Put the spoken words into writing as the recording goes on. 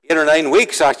8 or 9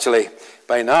 weeks actually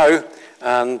by now,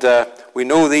 and we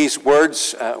know these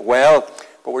words well,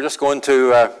 but we're just going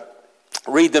to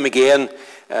read them again,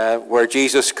 where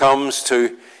Jesus comes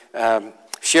to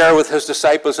share with his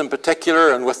disciples in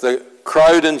particular and with the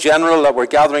crowd in general that were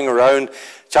gathering around.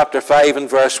 Chapter 5 and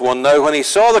verse 1. Now when he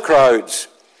saw the crowds,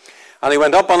 and he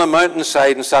went up on a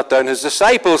mountainside and sat down, his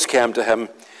disciples came to him,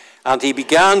 and he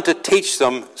began to teach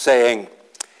them, saying,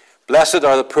 Blessed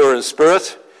are the poor in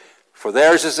spirit, for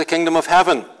theirs is the kingdom of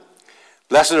heaven.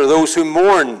 Blessed are those who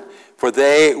mourn, for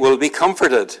they will be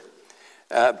comforted.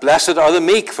 Blessed are the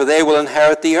meek, for they will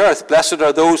inherit the earth. Blessed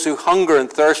are those who hunger and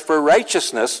thirst for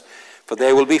righteousness, for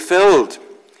they will be filled.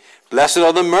 Blessed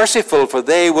are the merciful, for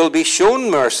they will be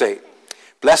shown mercy.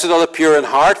 Blessed are the pure in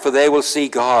heart, for they will see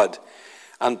God.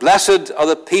 And blessed are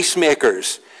the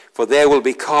peacemakers, for they will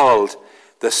be called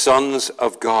the sons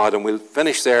of God. And we'll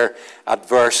finish there at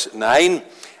verse 9.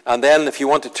 And then if you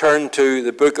want to turn to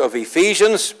the book of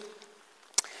Ephesians,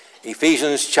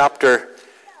 Ephesians chapter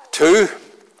 2.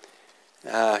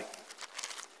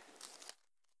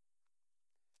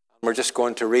 We're just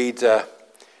going to read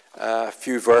a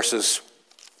few verses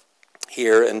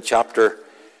here in chapter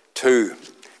 2.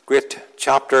 Great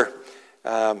chapter,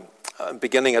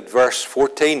 beginning at verse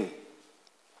 14.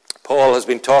 Paul has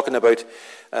been talking about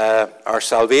our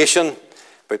salvation,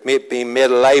 about being made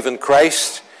alive in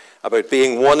Christ, about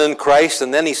being one in Christ.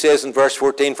 And then he says in verse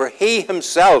 14, For he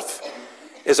himself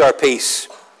is our peace,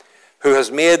 who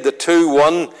has made the two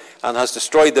one and has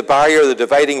destroyed the barrier, the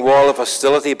dividing wall of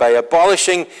hostility, by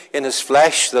abolishing in his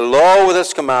flesh the law with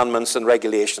its commandments and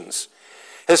regulations.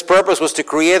 His purpose was to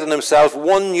create in himself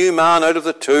one new man out of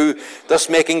the two, thus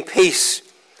making peace,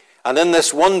 and in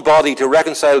this one body to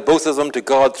reconcile both of them to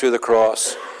God through the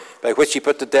cross, by which he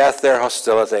put to death their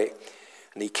hostility.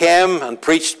 And he came and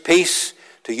preached peace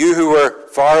to you who were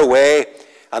far away,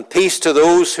 and peace to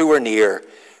those who were near.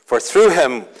 For through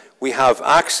him we have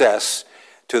access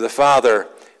to the Father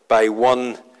by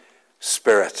one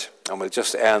Spirit. And we'll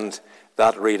just end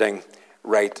that reading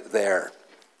right there.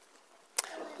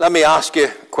 Let me ask you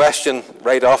a question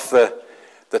right off the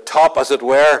top, as it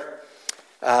were.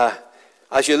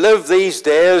 As you live these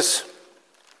days,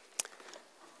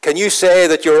 can you say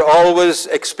that you're always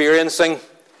experiencing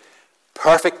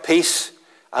perfect peace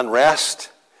and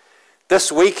rest? This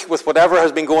week, with whatever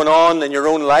has been going on in your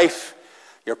own life,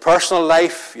 your personal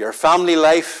life, your family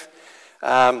life,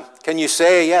 can you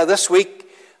say, yeah, this week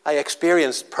I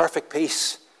experienced perfect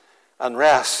peace and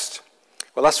rest?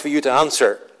 Well, that's for you to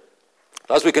answer.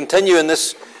 As we continue in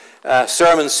this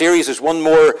sermon series, there's one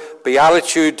more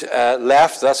beatitude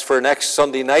left. That's for next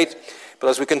Sunday night. But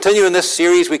as we continue in this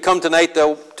series, we come tonight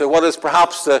to what is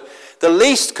perhaps the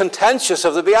least contentious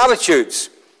of the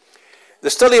Beatitudes. The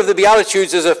study of the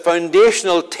Beatitudes is a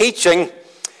foundational teaching,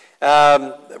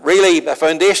 really a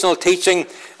foundational teaching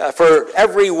for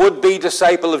every would-be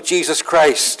disciple of Jesus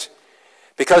Christ.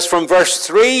 Because from verse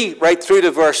 3 right through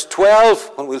to verse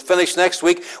 12, when we'll finish next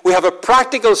week, we have a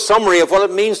practical summary of what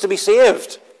it means to be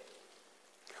saved.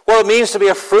 What it means to be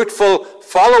a fruitful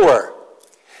follower.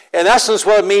 In essence,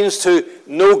 what it means to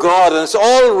know God. And it's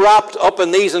all wrapped up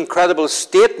in these incredible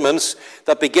statements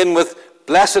that begin with,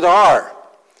 Blessed are,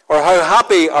 or how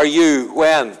happy are you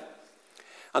when.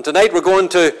 And tonight we're going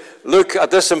to look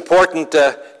at this important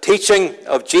teaching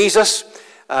of Jesus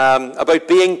about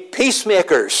being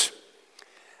peacemakers.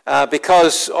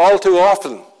 Because all too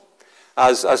often,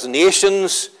 as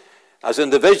nations, as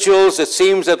individuals, it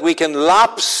seems that we can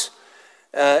lapse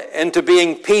into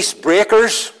being peace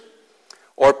breakers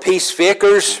or peace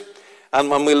fakers, and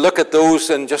when we look at those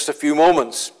in just a few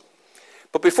moments.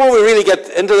 But before we really get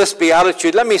into this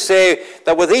beatitude, let me say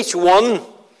that with each one,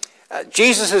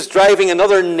 Jesus is driving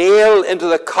another nail into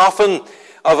the coffin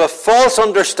of a false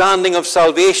understanding of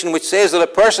salvation, which says that a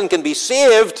person can be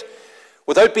saved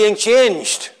without being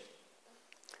changed,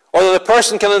 or that a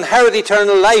person can inherit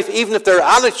eternal life even if their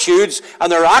attitudes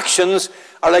and their actions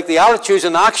are like the attitudes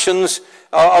and actions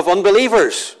of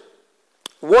unbelievers.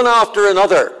 One after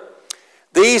another,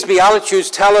 these Beatitudes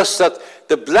tell us that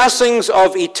the blessings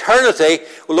of eternity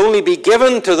will only be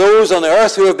given to those on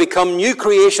earth who have become new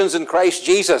creations in Christ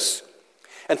Jesus.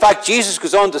 In fact, Jesus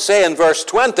goes on to say in verse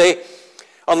 20,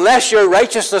 unless your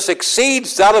righteousness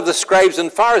exceeds that of the scribes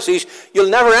and Pharisees, you'll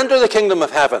never enter the kingdom of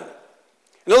heaven.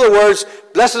 In other words,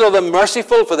 blessed are the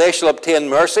merciful, for they shall obtain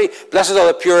mercy. Blessed are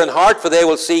the pure in heart, for they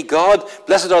will see God.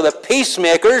 Blessed are the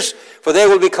peacemakers, for they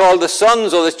will be called the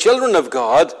sons or the children of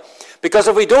God. Because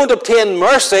if we don't obtain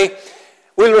mercy,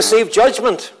 we'll receive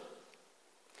judgment.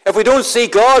 If we don't see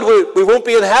God, we won't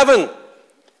be in heaven.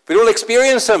 If we don't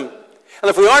experience him. And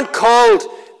if we aren't called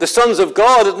the sons of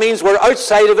God, it means we're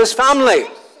outside of his family.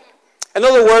 In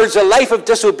other words, a life of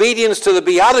disobedience to the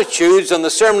Beatitudes and the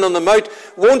Sermon on the Mount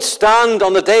won't stand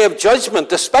on the day of judgment,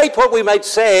 despite what we might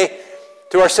say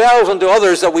to ourselves and to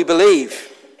others that we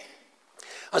believe.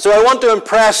 And so I want to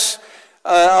impress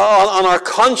on our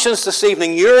conscience this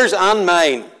evening, yours and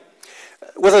mine,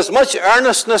 with as much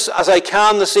earnestness as I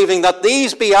can this evening, that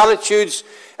these Beatitudes,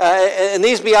 in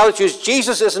these Beatitudes,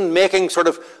 Jesus isn't making sort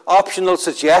of optional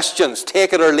suggestions,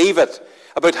 take it or leave it,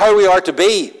 about how we are to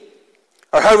be,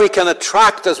 or how we can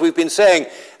attract, as we've been saying,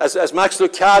 as Max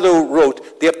Lucado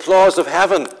wrote, the applause of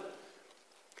heaven.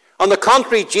 On the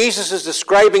contrary, Jesus is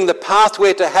describing the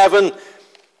pathway to heaven,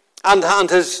 and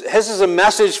his is a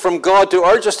message from God to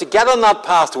urge us to get on that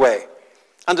pathway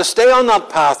and to stay on that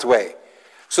pathway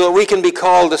so that we can be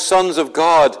called the sons of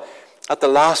God at the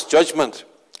last judgment.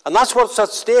 And that's what's at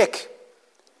stake,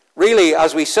 really,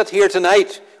 as we sit here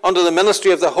tonight under the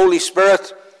ministry of the Holy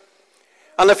Spirit.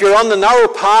 And if you're on the narrow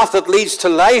path that leads to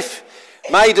life,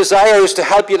 my desire is to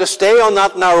help you to stay on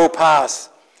that narrow path.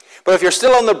 But if you're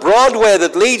still on the broad way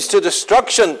that leads to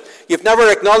destruction, you've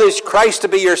never acknowledged Christ to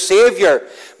be your Savior,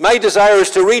 my desire is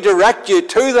to redirect you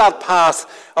to that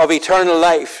path of eternal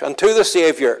life and to the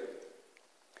Savior.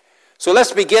 So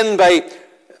let's begin by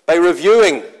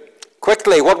reviewing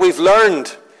quickly what we've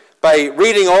learned by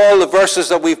reading all the verses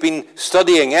that we've been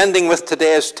studying, ending with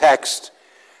today's text.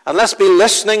 And let's be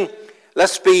listening.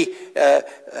 Let's be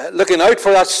looking out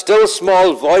for that still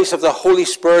small voice of the Holy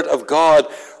Spirit of God,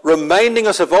 reminding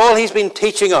us of all he's been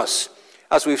teaching us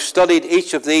as we've studied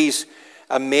each of these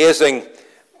amazing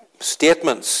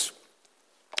statements.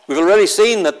 We've already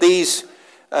seen that these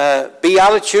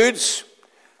Beatitudes,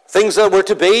 things that we're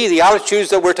to be, the attitudes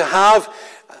that we're to have,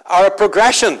 are a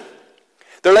progression.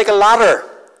 They're like a ladder.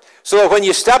 So that when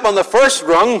you step on the first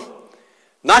rung,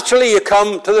 naturally you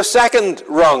come to the second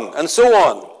rung, and so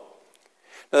on.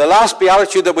 Now, the last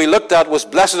beatitude that we looked at was,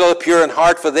 blessed are the pure in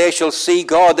heart, for they shall see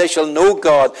God, they shall know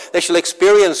God, they shall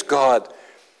experience God.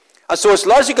 And so it's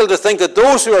logical to think that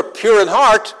those who are pure in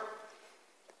heart,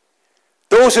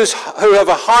 those who have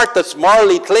a heart that's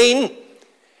morally clean,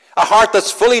 a heart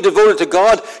that's fully devoted to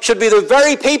God, should be the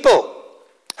very people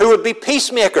who would be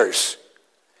peacemakers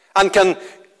and can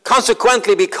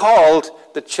consequently be called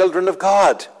the children of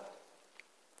God.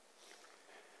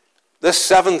 This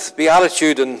seventh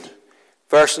beatitude in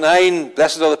Verse 9,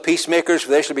 blessed are the peacemakers,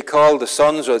 for they shall be called the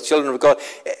sons or the children of God.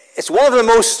 It's the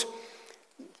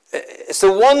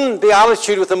one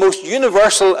beatitude with the most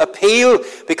universal appeal,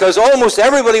 because almost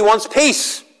everybody wants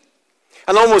peace.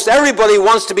 And almost everybody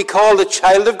wants to be called a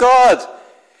child of God.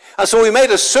 And so we might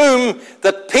assume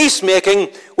that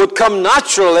peacemaking would come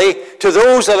naturally to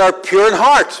those that are pure in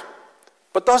heart.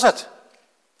 But does it?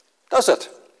 Does it?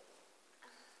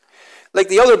 Like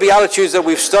the other beatitudes that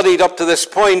we've studied up to this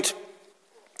point,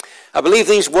 I believe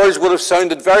these words would have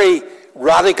sounded very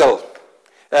radical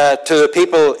to the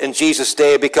people in Jesus'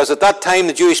 day, because at that time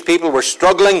the Jewish people were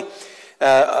struggling,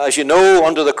 as you know,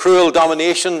 under the cruel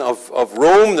domination of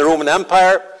Rome, the Roman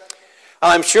Empire.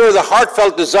 And I'm sure the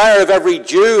heartfelt desire of every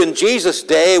Jew in Jesus'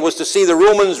 day was to see the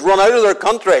Romans run out of their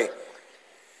country.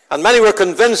 And many were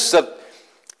convinced that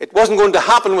it wasn't going to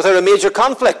happen without a major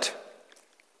conflict.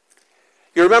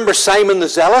 You remember Simon the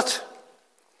Zealot?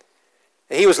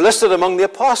 He was listed among the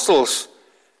apostles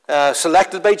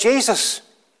selected by Jesus.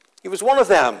 He was one of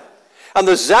them. And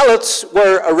the Zealots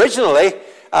were originally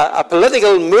a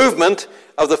political movement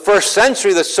of the first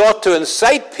century that sought to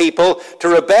incite people to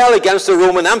rebel against the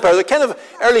Roman Empire. The kind of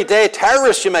early day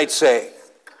terrorists, you might say,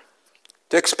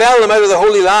 to expel them out of the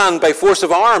Holy Land by force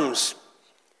of arms.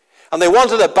 And they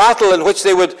wanted a battle in which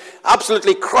they would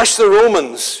absolutely crush the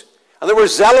Romans. And they were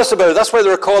zealous about it. That's why they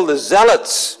were called the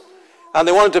Zealots. And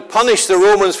they wanted to punish the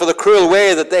Romans for the cruel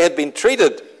way that they had been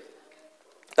treated.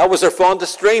 That was their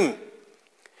fondest dream.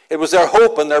 It was their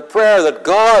hope and their prayer that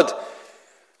God,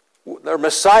 their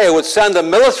Messiah, would send a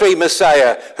military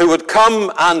Messiah who would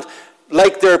come and,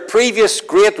 like their previous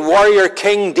great warrior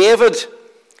King David,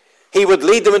 he would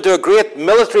lead them into a great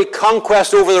military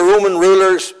conquest over the Roman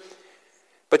rulers.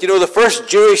 But you know, the first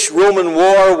Jewish-Roman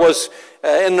war was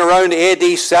in and around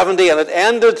AD 70, and it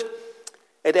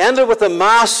ended with the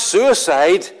mass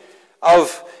suicide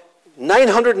of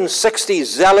 960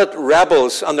 zealot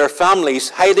rebels and their families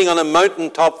hiding on a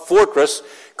mountaintop fortress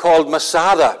called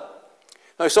Masada.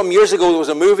 Now, some years ago, there was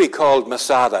a movie called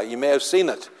Masada. You may have seen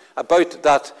it, about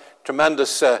that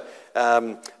tremendous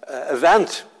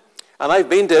event. And I've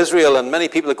been to Israel, and many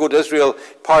people that go to Israel,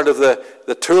 part of the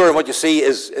tour, and what you see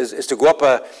is to go up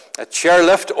a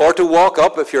chairlift or to walk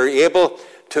up, if you're able,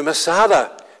 to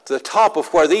Masada, to the top of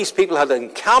where these people had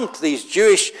encamped, these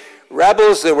Jewish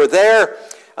rebels. They were there,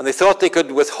 And they thought they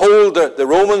could withhold the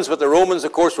Romans, but the Romans,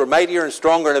 of course, were mightier and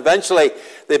stronger, and eventually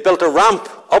they built a ramp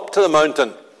up to the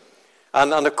mountain.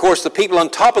 And of course, the people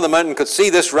on top of the mountain could see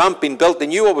this ramp being built. They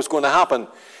knew what was going to happen.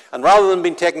 And rather than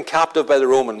being taken captive by the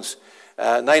Romans,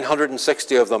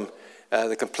 960 of them,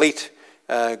 the complete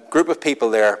group of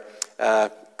people there,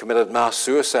 committed mass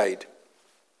suicide.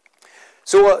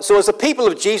 So as the people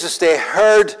of Jesus' day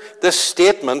heard this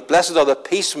statement, "Blessed are the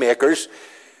peacemakers,"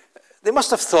 they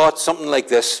must have thought something like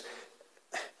this: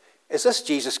 is this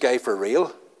Jesus guy for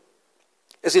real?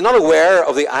 Is he not aware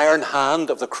of the iron hand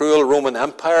of the cruel Roman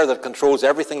Empire that controls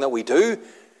everything that we do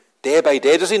day by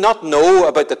day? Does he not know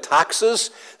about the taxes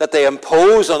that they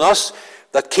impose on us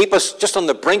that keep us just on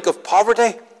the brink of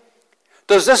poverty?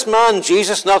 Does this man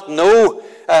Jesus not know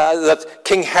that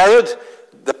King Herod,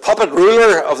 the puppet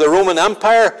ruler of the Roman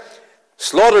Empire,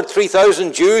 slaughtered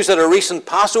 3,000 Jews at a recent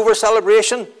Passover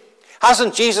celebration?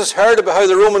 Hasn't Jesus heard about how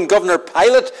the Roman governor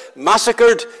Pilate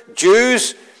massacred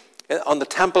Jews on the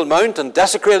Temple Mount and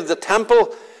desecrated the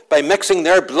temple by mixing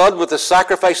their blood with the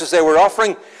sacrifices they were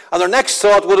offering? And their next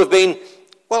thought would have been,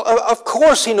 well, of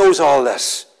course he knows all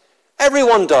this.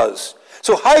 Everyone does.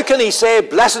 So how can he say,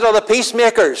 "Blessed are the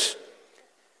peacemakers"?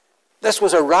 This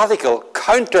was a radical,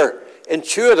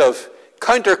 counterintuitive,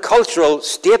 countercultural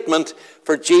statement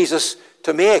for Jesus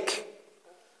to make.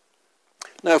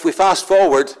 Now, if we fast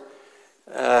forward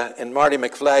in Marty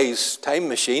McFly's time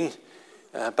machine,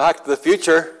 back to the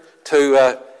future,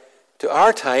 to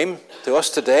our time, to us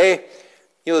today,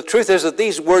 the truth is that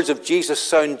these words of Jesus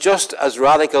sound just as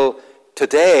radical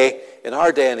today in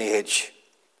our day and age.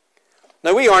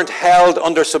 Now, we aren't held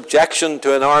under subjection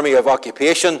to an army of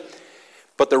occupation,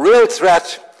 but the real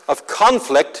threat of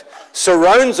conflict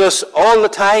surrounds us all the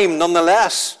time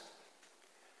nonetheless.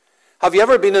 Have you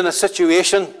ever been in a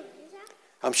situation,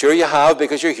 I'm sure you have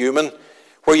because you're human,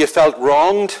 where you felt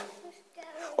wronged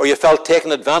or you felt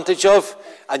taken advantage of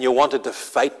and you wanted to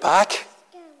fight back?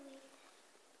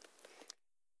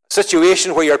 A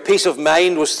situation where your peace of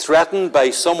mind was threatened by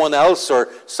someone else or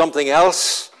something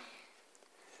else?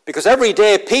 Because every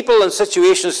day people and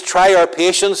situations try our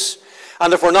patience,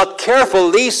 and if we're not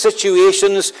careful, these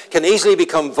situations can easily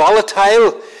become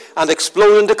volatile and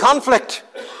explode into conflict,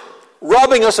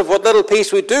 robbing us of what little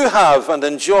peace we do have and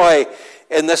enjoy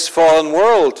in this fallen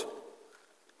world.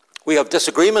 We have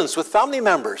disagreements with family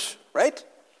members, right?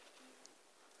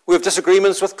 We have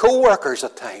disagreements with co-workers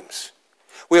at times.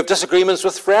 We have disagreements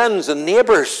with friends and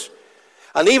neighbors.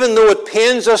 And even though it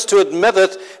pains us to admit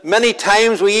it, many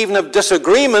times we even have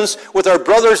disagreements with our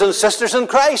brothers and sisters in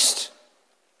Christ.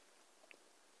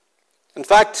 In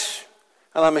fact,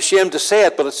 and I'm ashamed to say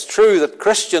it, but it's true that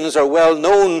Christians are well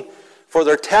known for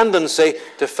their tendency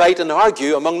to fight and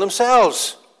argue among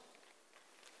themselves.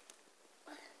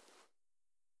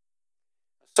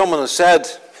 Someone has said,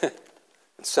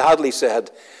 sadly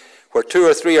said, where two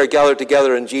or three are gathered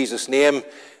together in Jesus' name,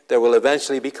 there will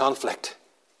eventually be conflict.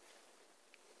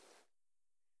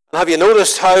 And have you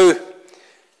noticed how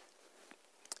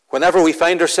whenever we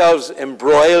find ourselves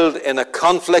embroiled in a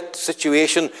conflict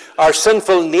situation, our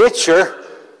sinful nature,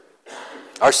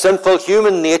 our sinful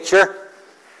human nature,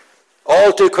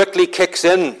 all too quickly kicks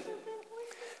in.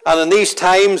 And in these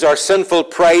times, our sinful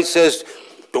pride says,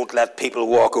 don't let people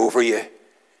walk over you.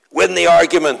 Win the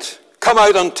argument. Come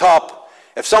out on top.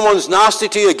 If someone's nasty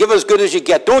to you, give as good as you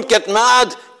get. Don't get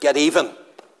mad. Get even.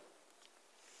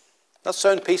 That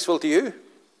sound peaceful to you?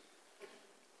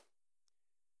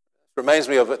 Reminds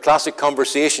me of a classic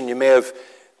conversation. You may have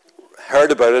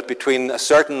heard about it between a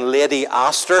certain Lady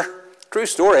Astor, true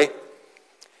story,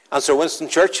 and Sir Winston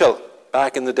Churchill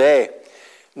back in the day.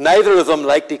 Neither of them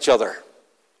liked each other.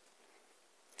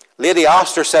 Lady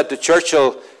Astor said to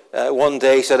Churchill one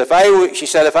day, she said,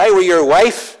 if I were your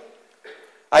wife,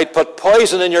 I'd put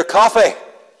poison in your coffee.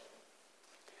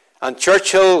 And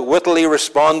Churchill wittily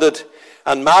responded,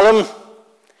 and madam,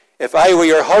 if I were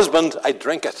your husband, I'd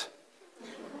drink it.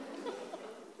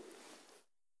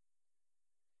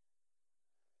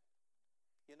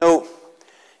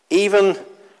 Even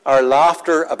our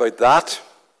laughter about that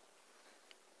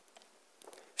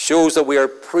shows that we are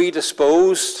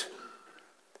predisposed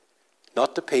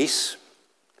not to peace,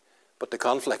 but to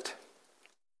conflict.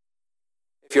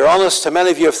 If you're honest, how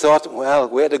many of you have thought, well,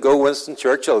 way to go, Winston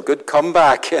Churchill, good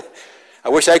comeback. I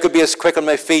wish I could be as quick on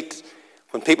my feet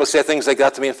when people say things like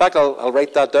that to me. In fact, I'll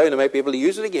write that down. I might be able to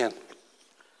use it again.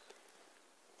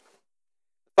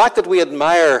 The fact that we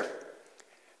admire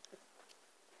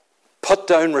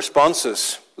put-down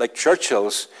responses like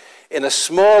Churchill's in a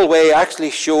small way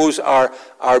actually shows our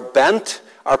bent,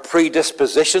 our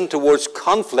predisposition towards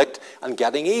conflict and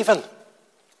getting even.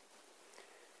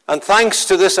 And thanks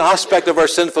to this aspect of our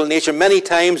sinful nature, many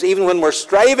times, even when we're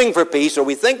striving for peace, or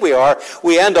we think we are,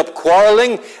 we end up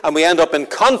quarreling and we end up in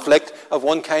conflict of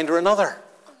one kind or another.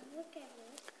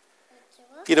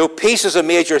 You know, peace is a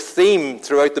major theme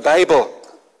throughout the Bible.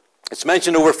 It's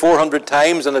mentioned over 400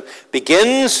 times, and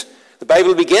the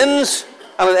Bible begins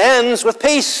and it ends with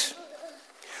peace.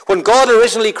 When God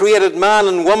originally created man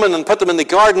and woman and put them in the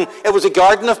garden, it was a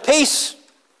garden of peace.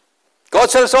 God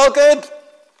said it's all good.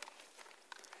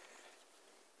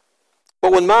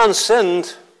 But when man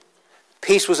sinned,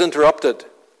 peace was interrupted.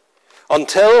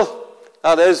 Until,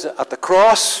 that is, at the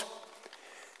cross,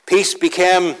 peace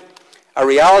became a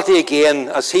reality again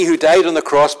as he who died on the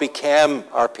cross became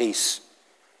our peace.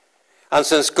 And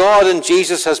since God in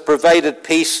Jesus has provided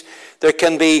peace, there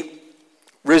can be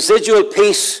residual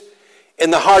peace in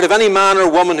the heart of any man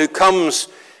or woman who comes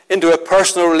into a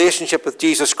personal relationship with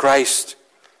Jesus Christ.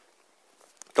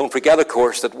 Don't forget, of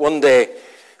course, that one day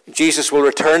Jesus will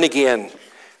return again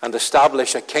and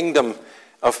establish a kingdom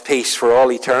of peace for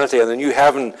all eternity. In the new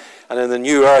heaven and in the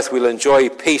new earth, we'll enjoy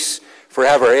peace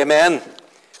forever. Amen.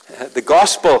 The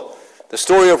gospel, the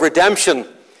story of redemption,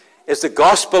 is the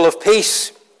gospel of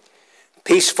peace.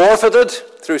 Peace forfeited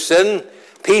through sin,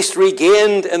 peace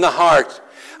regained in the heart.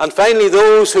 And finally,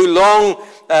 those who long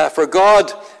for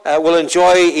God will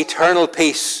enjoy eternal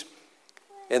peace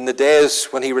in the days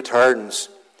when he returns.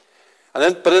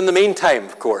 But in the meantime,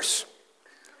 of course,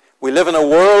 we live in a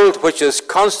world which is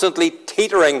constantly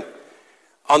teetering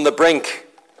on the brink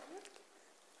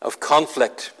of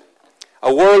conflict.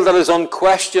 A world that is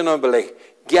unquestionably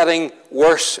getting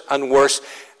worse and worse.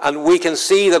 And we can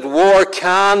see that war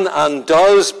can and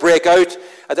does break out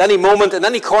at any moment in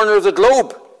any corner of the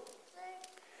globe.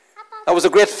 That was a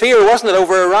great fear, wasn't it,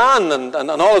 over Iran and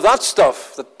all of that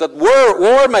stuff, that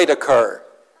war might occur.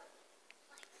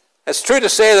 It's true to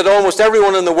say that almost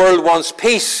everyone in the world wants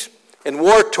peace in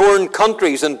war-torn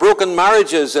countries, in broken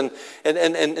marriages, in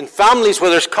families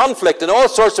where there's conflict, in all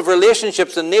sorts of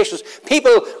relationships and nations.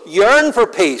 People yearn for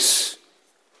peace.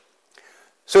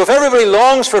 So if everybody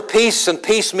longs for peace and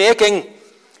peacemaking,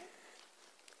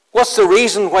 what's the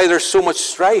reason why there's so much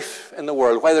strife in the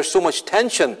world, why there's so much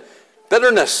tension,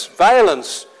 bitterness,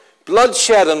 violence,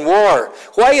 bloodshed and war?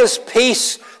 Why is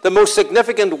peace the most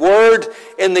significant word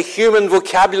in the human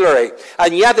vocabulary,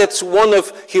 and yet it's one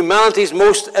of humanity's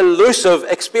most elusive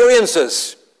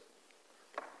experiences?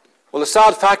 Well, the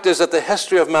sad fact is that the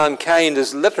history of mankind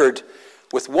is littered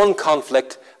with one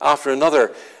conflict after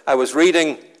another. I was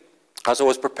reading, as I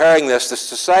was preparing this, the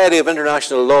Society of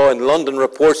International Law in London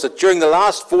reports that during the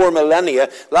last 4 millennia,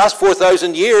 last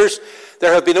 4,000 years,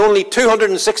 there have been only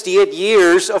 268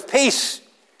 years of peace.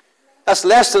 That's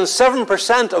less than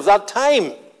 7% of that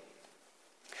time.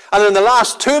 And in the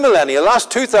last 2 millennia,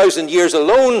 last 2,000 years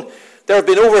alone, there have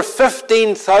been over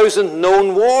 15,000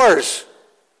 known wars.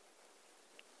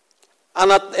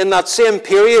 And in that same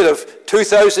period of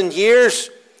 2,000 years,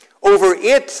 over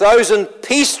 8,000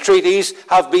 peace treaties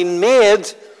have been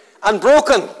made and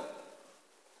broken.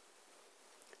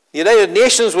 The United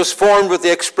Nations was formed with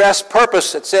the express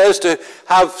purpose, it says, to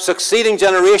have succeeding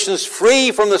generations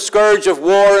free from the scourge of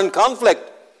war and conflict.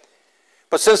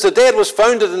 But since the day it was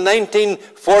founded in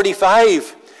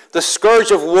 1945, the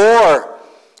scourge of war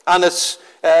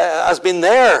has been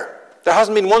there. There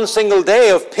hasn't been one single day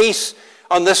of peace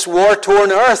on this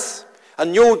war-torn earth.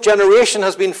 And no generation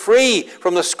has been free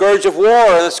from the scourge of war.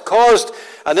 And it's caused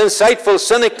an insightful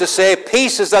cynic to say,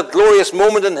 peace is that glorious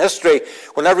moment in history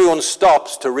when everyone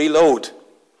stops to reload.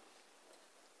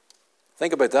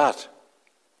 Think about that.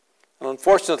 And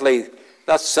unfortunately,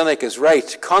 that cynic is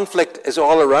right. Conflict is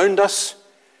all around us.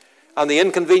 And the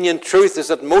inconvenient truth is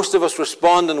that most of us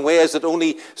respond in ways that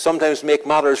only sometimes make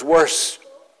matters worse.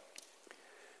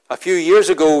 A few years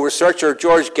ago, researcher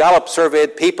George Gallup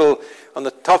surveyed people on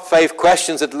the top 5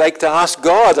 questions they'd like to ask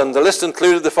God, and the list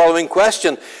included the following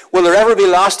question: will there ever be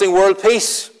lasting world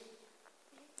peace?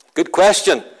 Good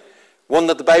question. One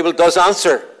that the Bible does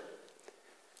answer.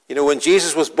 You know, when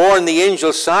Jesus was born, the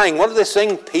angels sang. What did they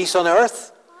sing? Peace on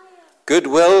earth,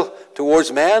 goodwill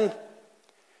towards men.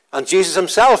 And Jesus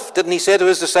himself, didn't he say to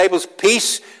his disciples,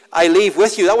 peace I leave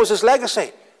with you? That was his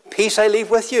legacy. Peace I leave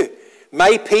with you.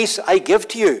 My peace I give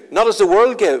to you. Not as the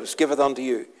world giveth unto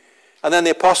you. And then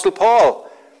the Apostle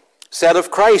Paul said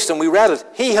of Christ, and we read it,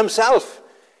 he himself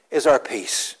is our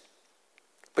peace.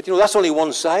 But you know, that's only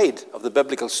one side of the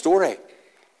biblical story.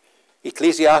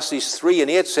 Ecclesiastes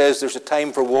 3:8 says there's a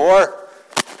time for war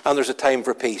and there's a time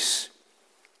for peace.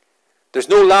 There's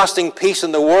no lasting peace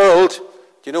in the world.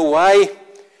 Do you know why?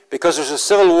 Because there's a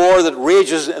civil war that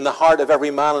rages in the heart of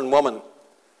every man and woman.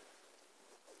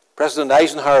 President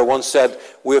Eisenhower once said,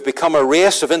 "We have become a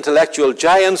race of intellectual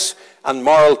giants and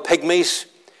moral pygmies,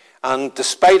 and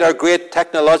despite our great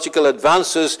technological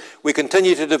advances, we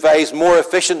continue to devise more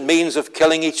efficient means of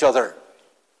killing each other."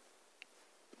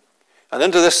 And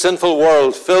into this sinful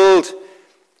world filled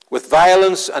with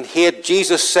violence and hate,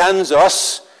 Jesus sends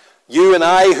us, you and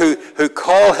I, who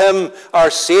call him our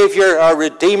Savior, our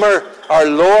Redeemer, our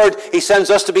Lord. He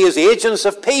sends us to be his agents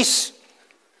of peace,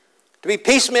 to be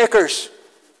peacemakers.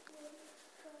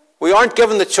 We aren't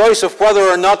given the choice of whether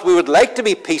or not we would like to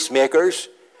be peacemakers,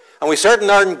 and we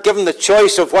certainly aren't given the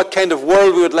choice of what kind of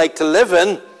world we would like to live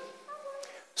in.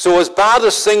 So as bad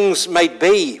as things might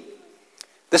be,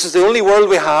 this is the only world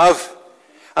we have,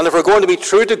 and if we're going to be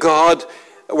true to God,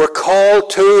 we're called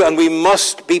to and we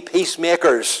must be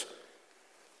peacemakers.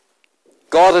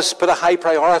 God has put a high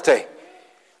priority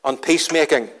on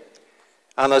peacemaking,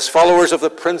 and as followers of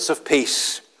the Prince of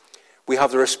Peace, we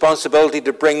have the responsibility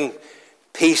to bring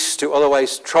peace to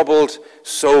otherwise troubled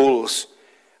souls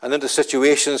and into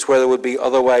situations where there would be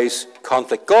otherwise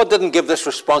conflict. God didn't give this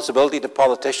responsibility to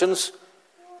politicians.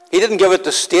 He didn't give it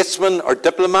to statesmen or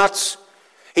diplomats.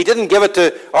 He didn't give it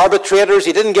to arbitrators.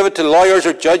 He didn't give it to lawyers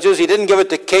or judges. He didn't give it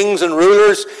to kings and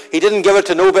rulers. He didn't give it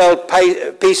to Nobel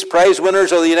Peace Prize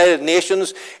winners or the United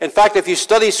Nations. In fact, if you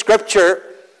study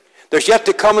Scripture, there's yet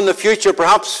to come in the future,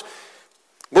 perhaps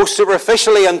most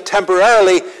superficially and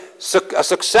temporarily, a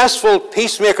successful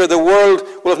peacemaker the world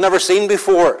will have never seen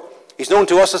before. He's known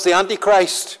to us as the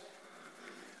Antichrist.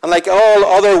 And like all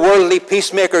other worldly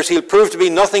peacemakers, he'll prove to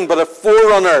be nothing but a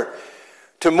forerunner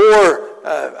to more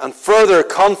and further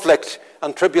conflict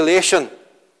and tribulation.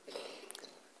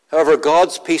 However,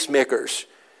 God's peacemakers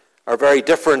are very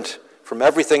different from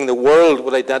everything the world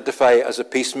would identify as a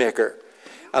peacemaker.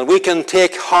 And we can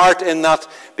take heart in that,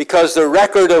 because the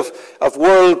record of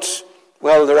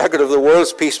the record of the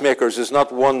world's peacemakers is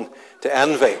not one to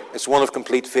envy. It's one of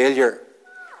complete failure.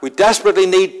 We desperately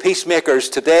need peacemakers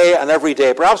today and every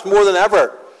day, perhaps more than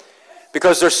ever,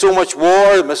 because there's so much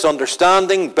war,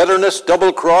 misunderstanding, bitterness,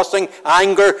 double-crossing,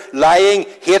 anger, lying,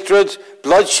 hatred,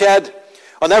 bloodshed.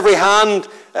 On every hand,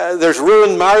 there's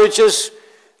ruined marriages,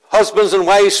 husbands and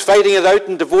wives fighting it out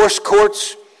in divorce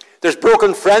courts. There's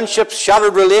broken friendships,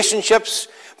 shattered relationships,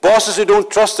 bosses who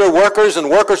don't trust their workers and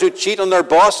workers who cheat on their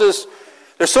bosses.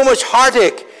 There's so much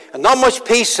heartache and not much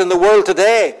peace in the world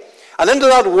today. And into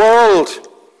that world,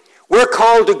 we're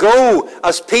called to go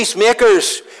as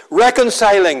peacemakers,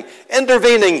 reconciling,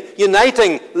 intervening,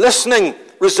 uniting, listening,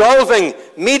 resolving,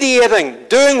 mediating,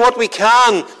 doing what we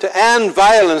can to end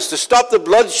violence, to stop the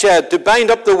bloodshed, to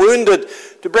bind up the wounded,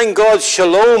 to bring God's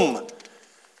shalom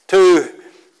to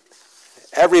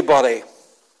everybody,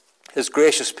 his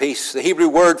gracious peace. The Hebrew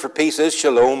word for peace is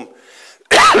shalom.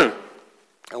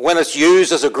 And when it's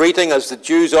used as a greeting, as the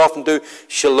Jews often do,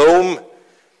 shalom,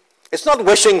 it's not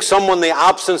wishing someone the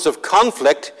absence of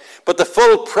conflict, but the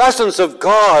full presence of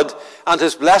God and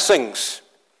his blessings.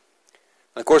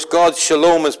 And of course, God's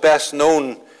shalom is best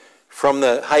known from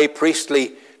the high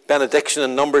priestly benediction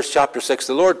in Numbers chapter 6.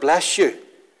 The Lord bless you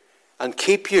and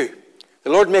keep you.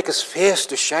 The Lord make his face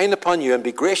to shine upon you and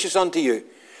be gracious unto you.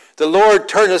 The Lord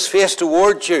turn his face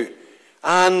towards you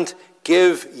and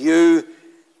give you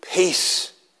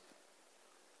peace.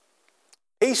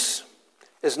 Peace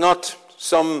is not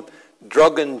some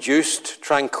drug-induced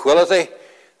tranquility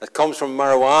that comes from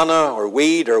marijuana or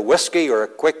weed or whiskey or a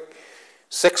quick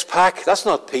six-pack. That's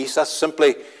not peace. That's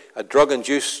simply a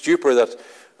drug-induced stupor that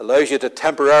allows you to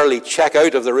temporarily check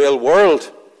out of the real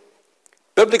world.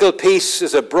 Biblical peace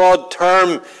is a broad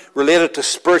term related to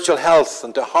spiritual health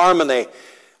and to harmony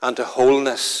and to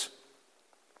wholeness.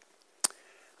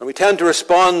 And we tend to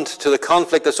respond to the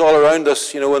conflict that's all around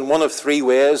us, in one of three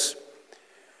ways.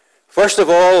 First of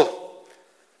all,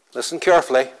 listen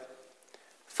carefully.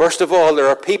 First of all, there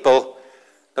are people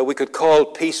that we could call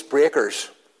peace breakers.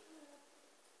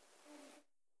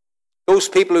 Those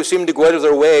people who seem to go out of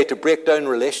their way to break down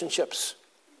relationships.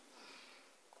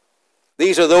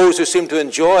 These are those who seem to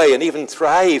enjoy and even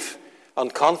thrive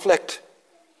on conflict.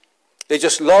 They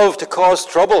just love to cause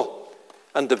trouble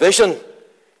and division,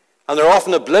 and they're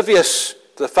often oblivious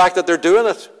to the fact that they're doing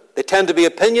it. They tend to be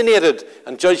opinionated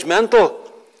and judgmental,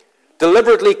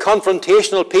 deliberately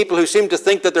confrontational people who seem to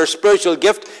think that their spiritual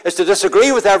gift is to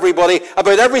disagree with everybody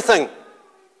about everything.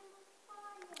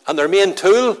 And their main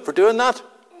tool for doing that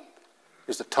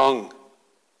is the tongue.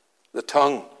 The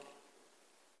tongue.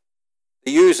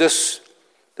 They use this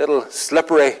little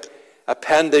slippery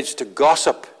appendage to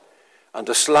gossip and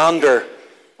to slander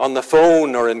on the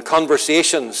phone or in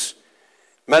conversations,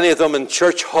 many of them in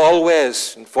church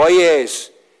hallways and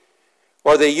foyers,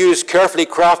 Or they use carefully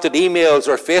crafted emails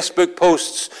or Facebook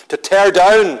posts to tear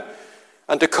down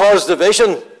and to cause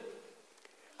division.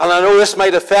 And I know this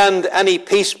might offend any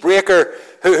peace breaker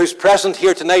who's present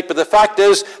here tonight, but the fact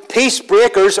is, peace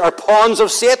breakers are pawns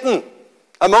of Satan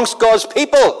amongst God's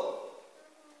people.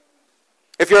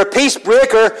 If you're a peace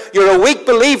breaker, you're a weak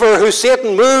believer who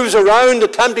Satan moves around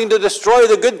attempting to destroy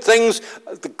the good things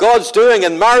that God's doing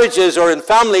in marriages or in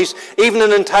families, even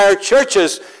in entire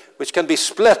churches, which can be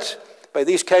split by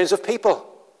these kinds of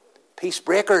people. Peace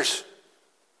breakers.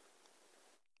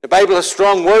 The Bible has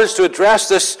strong words to address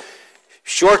this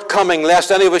shortcoming,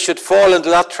 lest any of us should fall into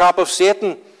that trap of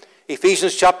Satan.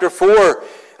 Ephesians chapter 4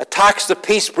 attacks the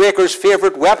peace breaker's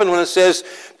favorite weapon when it says,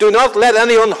 "Do not let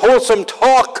any unwholesome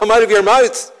talk come out of your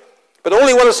mouth, but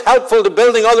only what is helpful to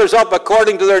building others up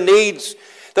according to their needs,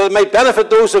 that it may benefit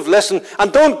those who listen.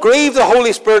 And don't grieve the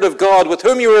Holy Spirit of God, with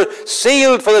whom you were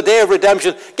sealed for the day of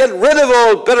redemption. Get rid of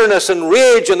all bitterness and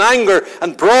rage and anger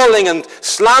and brawling and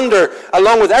slander,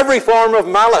 along with every form of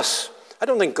malice." I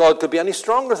don't think God could be any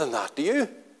stronger than that, do you?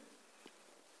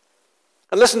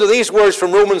 And listen to these words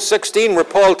from Romans 16, where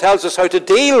Paul tells us how to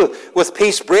deal with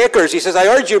peace breakers. He says, "I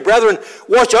urge you, brethren,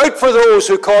 watch out for those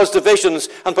who cause divisions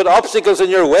and put obstacles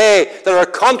in your way that are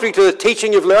contrary to the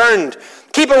teaching you've learned.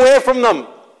 Keep away from them,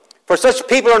 for such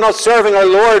people are not serving our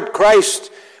Lord Christ,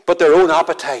 but their own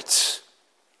appetites."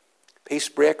 Peace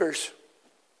breakers.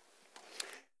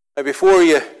 Now, before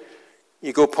you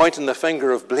go pointing the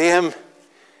finger of blame,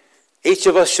 each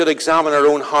of us should examine our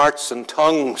own hearts and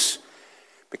tongues.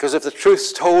 Because if the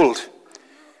truth's told,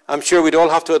 I'm sure we'd all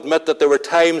have to admit that there were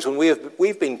times when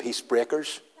we've been peace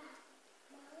breakers.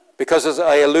 Because as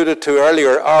I alluded to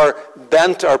earlier, our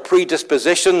bent, our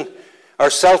predisposition, our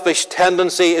selfish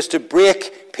tendency is to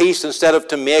break peace instead of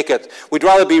to make it. We'd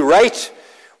rather be right,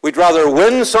 we'd rather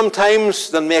win sometimes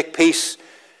than make peace,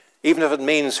 even if it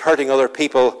means hurting other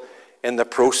people in the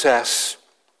process.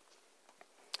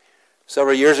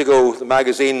 Several years ago, the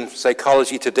magazine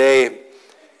Psychology Today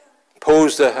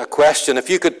posed a question. If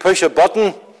you could push a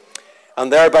button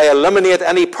and thereby eliminate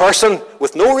any person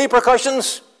with no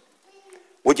repercussions,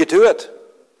 would you do it?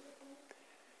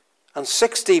 And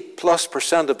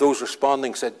 60+% of those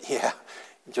responding said, "Yeah,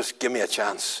 just give me a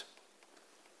chance."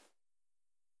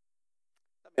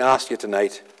 Let me ask you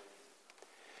tonight,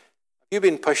 have you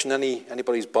been pushing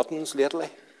anybody's buttons lately?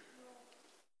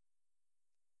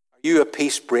 Are you a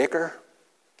peace breaker?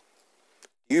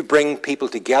 Do you bring people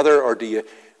together, or do you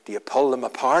pull them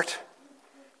apart?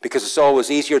 Because it's always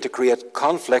easier to create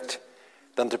conflict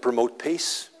than to promote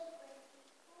peace.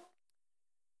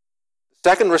 The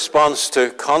second response to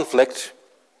conflict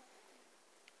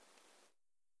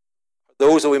are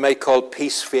those that we might call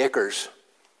peace fakers.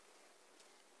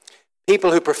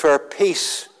 People who prefer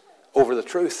peace over the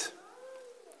truth.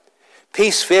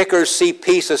 Peace fakers see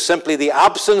peace as simply the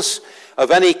absence of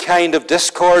any kind of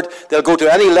discord. They'll go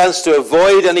to any lengths to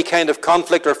avoid any kind of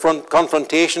conflict or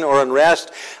confrontation or unrest.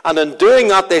 And in doing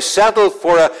that, they settle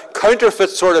for a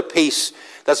counterfeit sort of peace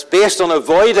that's based on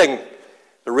avoiding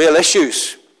the real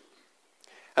issues.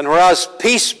 And whereas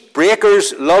peace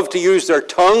breakers love to use their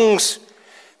tongues,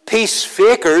 peace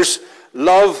fakers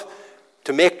love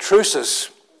to make truces.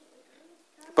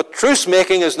 But truce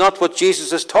making is not what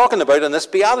Jesus is talking about in this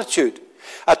beatitude.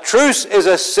 A truce is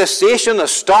a cessation, a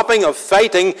stopping of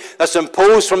fighting that's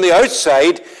imposed from the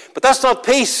outside, but that's not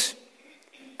peace,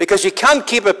 because you can't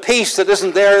keep a peace that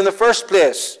isn't there in the first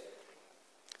place.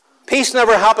 Peace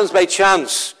never happens by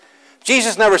chance.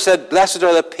 Jesus never said, "Blessed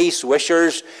are the peace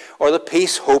wishers," or the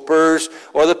peace hopers,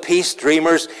 or the peace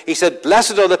dreamers. He said,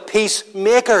 "Blessed are the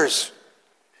peacemakers."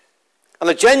 And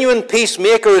a genuine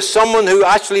peacemaker is someone who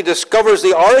actually discovers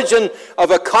the origin of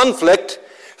a conflict,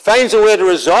 finds a way to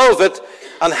resolve it,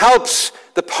 and helps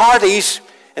the parties,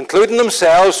 including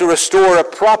themselves, to restore a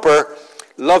proper,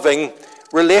 loving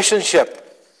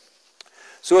relationship.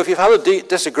 So if you've had a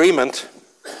disagreement,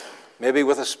 maybe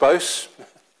with a spouse,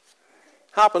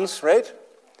 happens, right?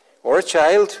 Or a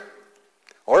child,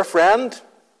 or a friend,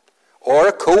 or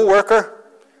a co-worker,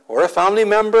 or a family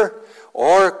member,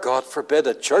 or, God forbid,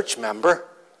 a church member,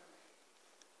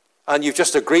 and you've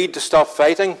just agreed to stop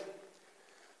fighting,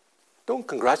 don't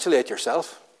congratulate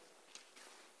yourself.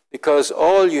 Because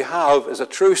all you have is a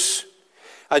truce,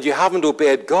 and you haven't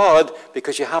obeyed God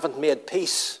because you haven't made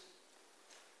peace.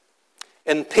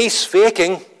 In peace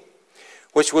faking,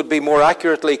 which would be more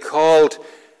accurately called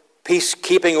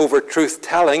peacekeeping over truth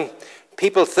telling,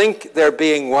 people think they're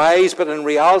being wise, but in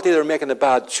reality they're making a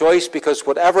bad choice, because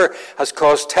whatever has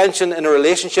caused tension in a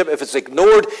relationship, if it's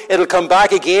ignored, it'll come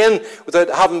back again without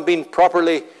having been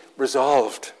properly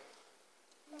resolved.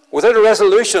 Without a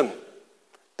resolution,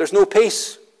 there's no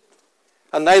peace.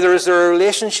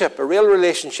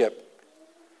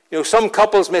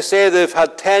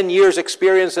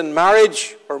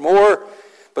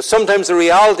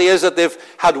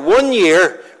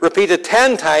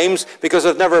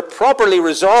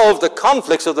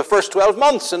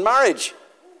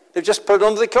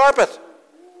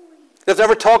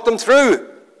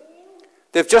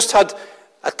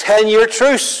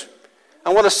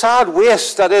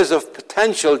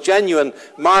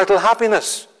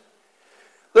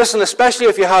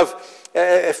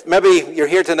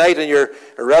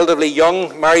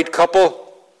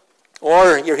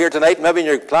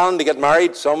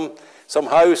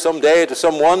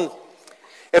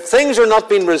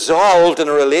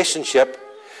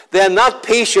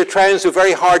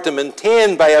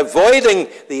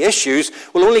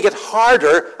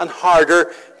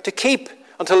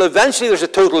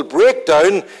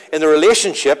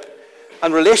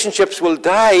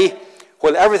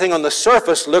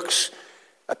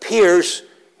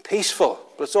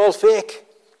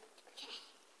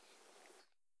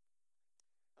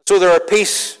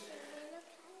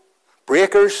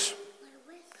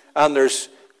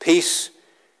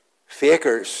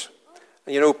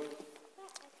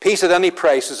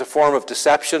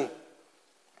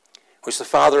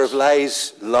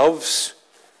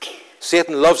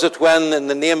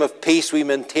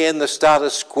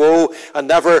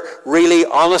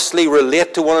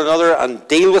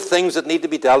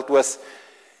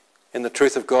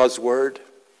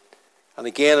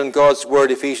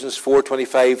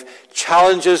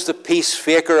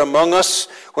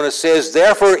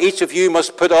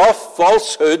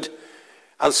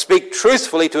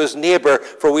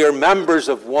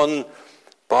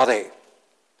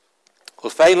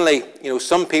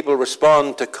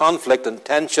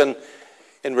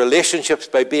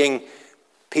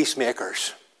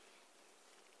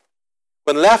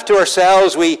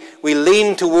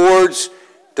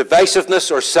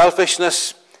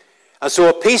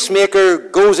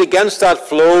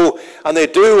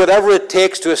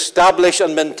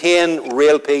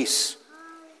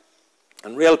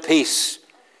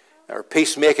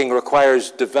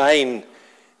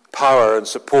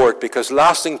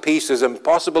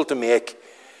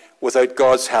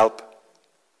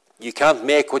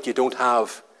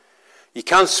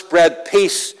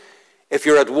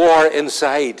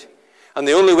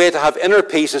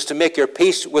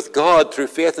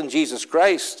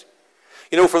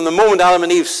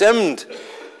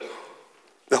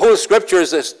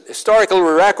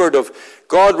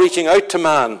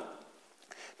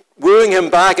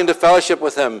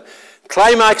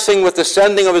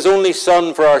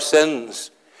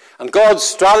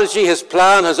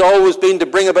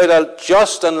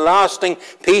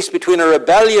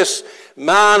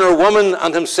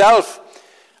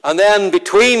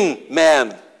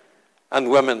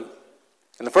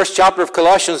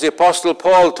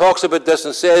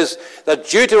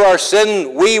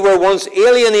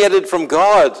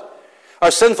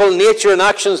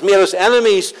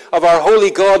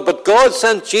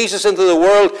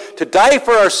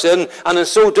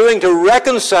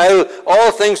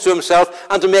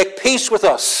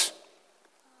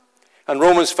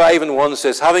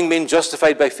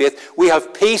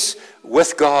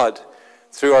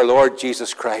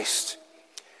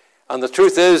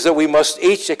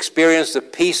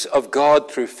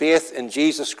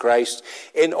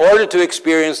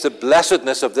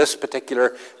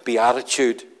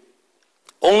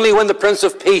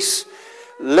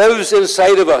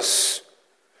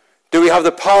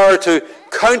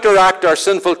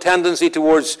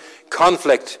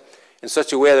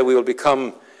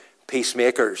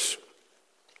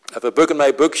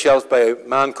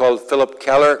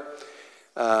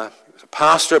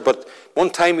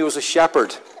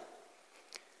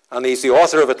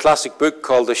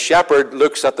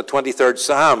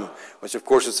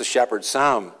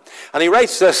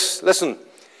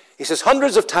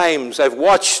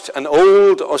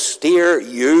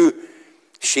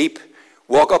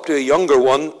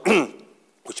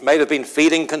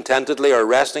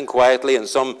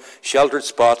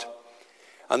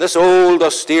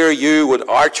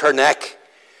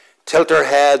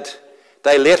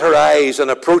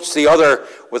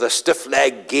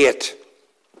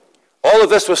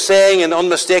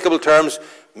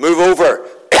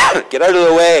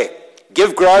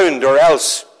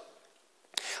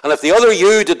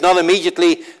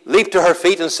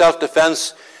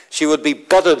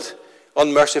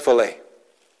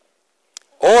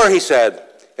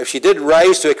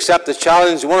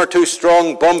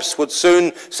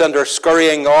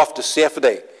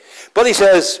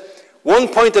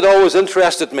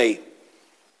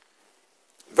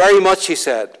 very much, he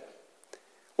said,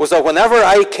 was that whenever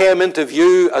I came into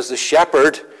view as the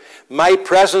shepherd, my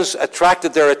presence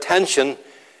attracted their attention,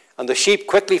 and the sheep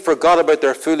quickly forgot about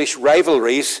their foolish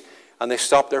rivalries, and they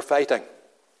stopped their fighting.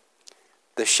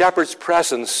 The shepherd's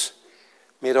presence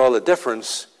made all the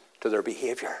difference to their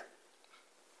behavior.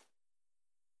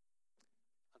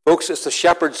 Folks, it's the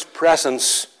shepherd's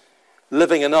presence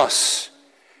living in us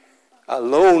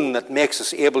alone that makes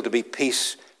us able to be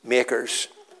peacemakers.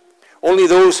 Only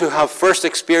those who have first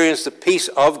experienced the peace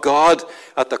of God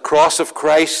at the cross of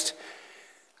Christ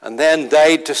and then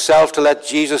died to self to let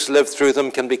Jesus live through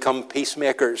them can become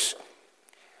peacemakers.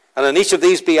 And in each of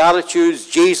these Beatitudes,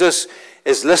 Jesus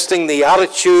is listing the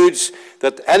attitudes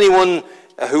that anyone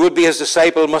who would be his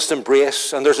disciple must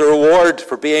embrace. And there's a reward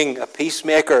for being a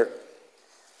peacemaker.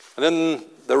 And in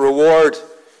the reward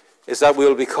is that we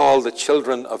will be called the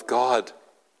children of God.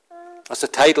 That's a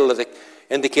title that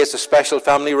indicates a special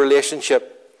family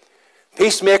relationship.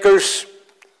 Peacemakers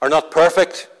are not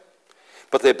perfect,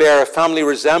 but they bear a family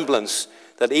resemblance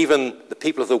that even the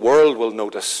people of the world will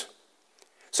notice.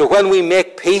 So when we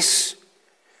make peace,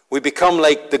 we become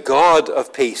like the God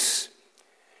of peace.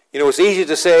 You know, it's easy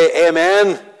to say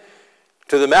amen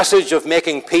to the message of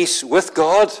making peace with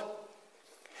God,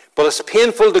 but it's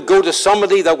painful to go to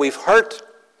somebody that we've hurt.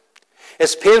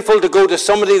 It's painful to go to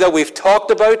somebody that we've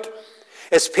talked about.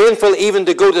 It's painful even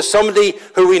to go to somebody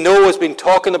who we know has been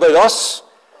talking about us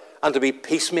and to be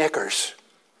peacemakers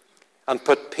and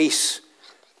put peace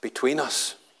between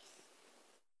us.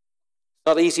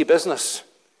 Not easy business.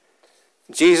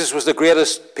 Jesus was the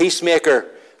greatest peacemaker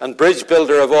and bridge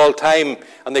builder of all time,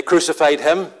 and they crucified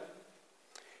him.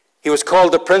 He was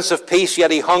called the Prince of Peace,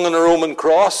 yet he hung on a Roman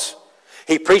cross.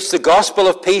 He preached the gospel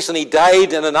of peace, and he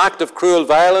died in an act of cruel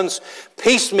violence.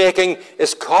 Peacemaking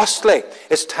is costly.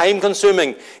 It's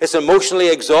time-consuming. It's emotionally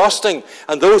exhausting,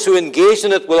 and those who engage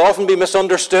in it will often be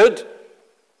misunderstood.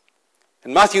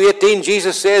 In Matthew 18,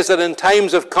 Jesus says that in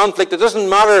times of conflict, it doesn't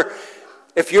matter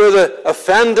if you're the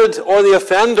offended or the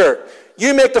offender.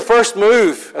 You make the first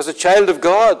move as a child of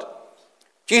God.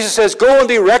 Jesus says, go and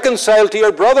be reconciled to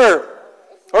your brother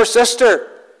or sister.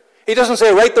 He doesn't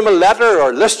say write them a letter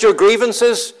or list your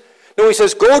grievances. No, he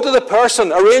says go to the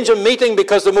person, arrange a meeting,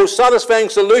 because the most satisfying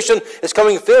solution is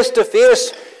coming face to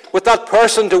face with that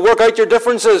person to work out your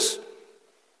differences.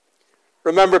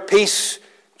 Remember, peace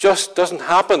just doesn't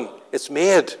happen. It's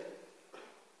made.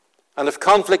 And if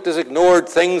conflict is ignored,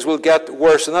 things will get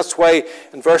worse. And that's why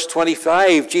in verse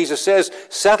 25, Jesus says,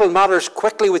 settle matters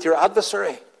quickly with your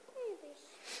adversary. I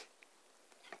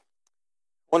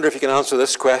wonder if you can answer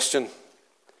this question.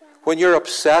 When you're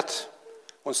upset,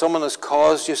 when someone has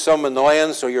caused you some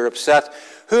annoyance or you're upset,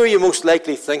 who are you most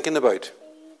likely thinking about?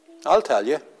 I'll tell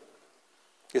you.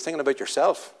 You're thinking about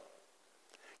yourself.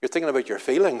 You're thinking about your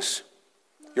feelings,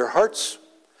 your hurts,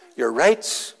 your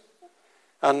rights.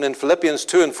 And in Philippians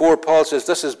 2 and 4, Paul says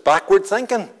this is backward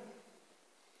thinking.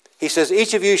 He says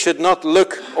each of you should not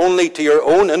look only to your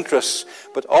own interests,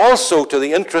 but also to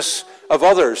the interests of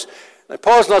others. Now,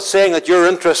 Paul's not saying that your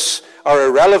interests are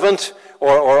irrelevant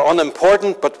or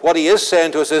unimportant, but what he is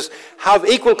saying to us is have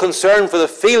equal concern for the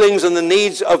feelings and the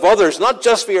needs of others, not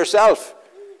just for yourself.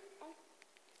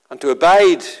 And to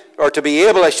abide, or to be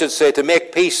able, I should say, to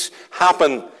make peace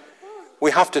happen,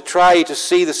 we have to try to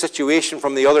see the situation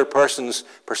from the other person's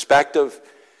perspective.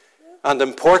 And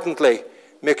importantly,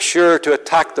 make sure to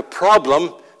attack the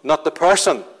problem, not the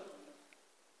person.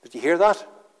 Did you hear that?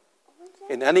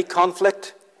 In any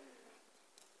conflict,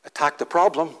 attack the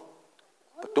problem,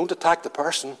 but don't attack the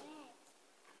person.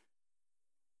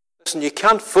 Listen, you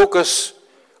can't focus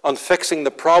on fixing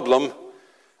the problem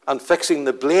and fixing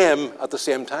the blame at the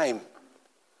same time.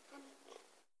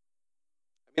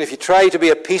 I mean, if you try to be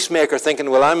a peacemaker thinking,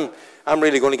 well, I'm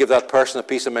really going to give that person a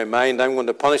piece of my mind, I'm going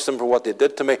to punish them for what they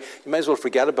did to me, you might as well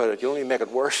forget about it. You'll only make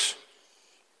it worse.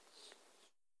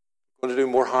 You're going to do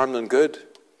more harm than good.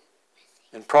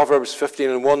 In Proverbs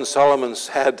 15:1, Solomon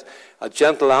said, a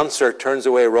gentle answer turns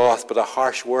away wrath, but a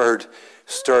harsh word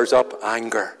stirs up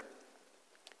anger.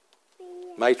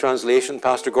 My translation,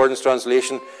 Pastor Gordon's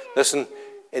translation, listen,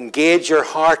 engage your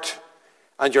heart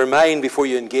and your mind before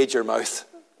you engage your mouth.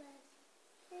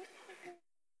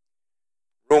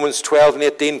 Romans 12 and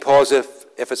 18, Paul says,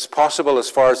 if it's possible, as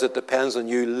far as it depends on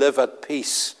you, live at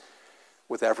peace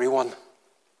with everyone.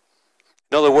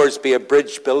 In other words, be a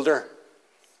bridge builder.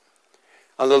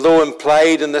 And although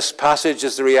implied in this passage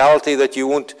is the reality that you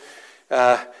won't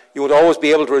always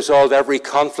be able to resolve every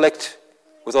conflict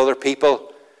with other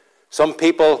people. Some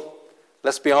people,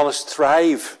 let's be honest,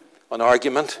 thrive on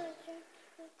argument.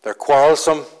 They're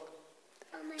quarrelsome.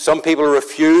 Some people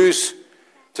refuse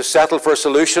to settle for a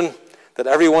solution. that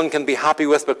everyone can be happy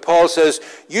with. But Paul says,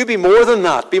 you be more than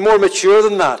that. Be more mature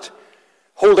than that.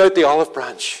 Hold out the olive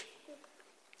branch.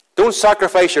 Don't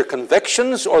sacrifice your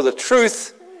convictions or the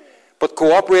truth, but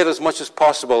cooperate as much as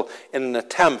possible in an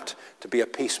attempt to be a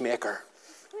peacemaker.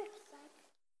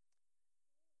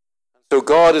 So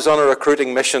God is on a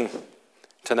recruiting mission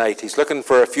tonight. He's looking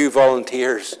for a few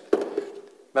volunteers,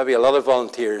 maybe a lot of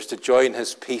volunteers, to join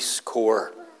his Peace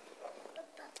Corps.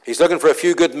 He's looking for a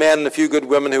few good men and a few good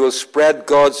women who will spread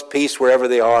God's peace wherever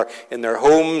they are, in their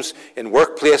homes, in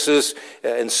workplaces,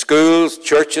 in schools,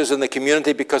 churches, in the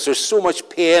community, because there's so much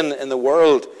pain in the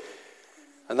world.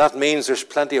 And that means there's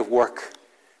plenty of work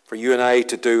for you and I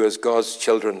to do as God's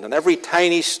children. And every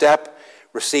tiny step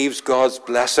receives God's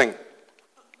blessing.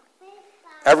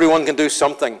 Everyone can do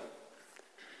something.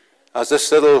 As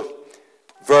this little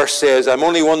verse says, I'm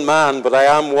only one man, but I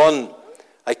am one.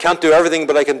 I can't do everything,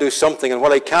 but I can do something. And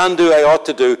what I can do, I ought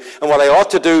to do. And what I ought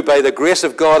to do, by the grace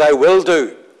of God, I will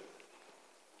do.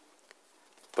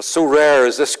 But so rare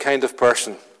is this kind of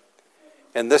person,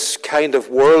 in this kind of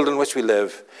world in which we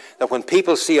live, that when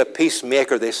people see a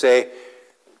peacemaker, they say,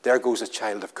 there goes a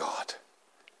child of God.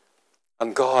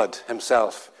 And God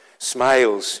himself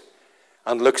smiles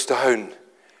and looks down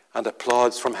and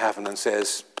applauds from heaven and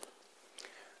says,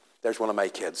 there's one of my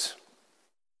kids,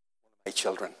 one of my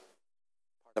children,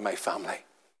 part of my family.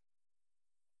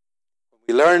 When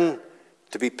we learn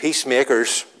to be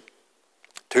peacemakers,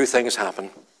 two things happen.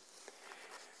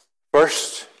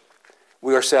 First,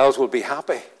 we ourselves will be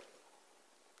happy.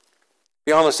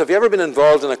 Be honest, have you ever been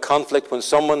involved in a conflict with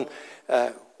someone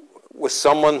and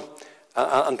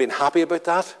been happy about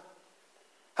that?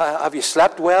 Have you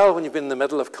slept well when you've been in the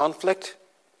middle of conflict?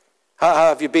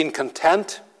 Have you been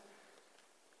content?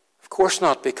 Of course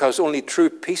not, because only true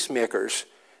peacemakers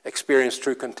experience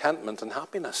true contentment and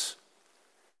happiness.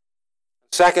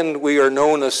 Second, we are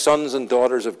known as sons and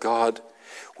daughters of God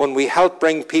when we help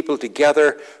bring people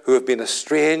together who have been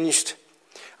estranged,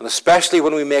 and especially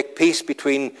when we make peace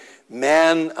between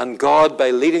men and God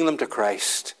by leading them to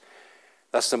Christ.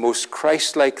 That's the most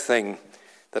Christ-like thing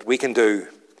that we can do,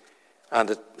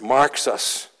 and it marks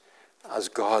us as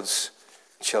God's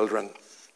children.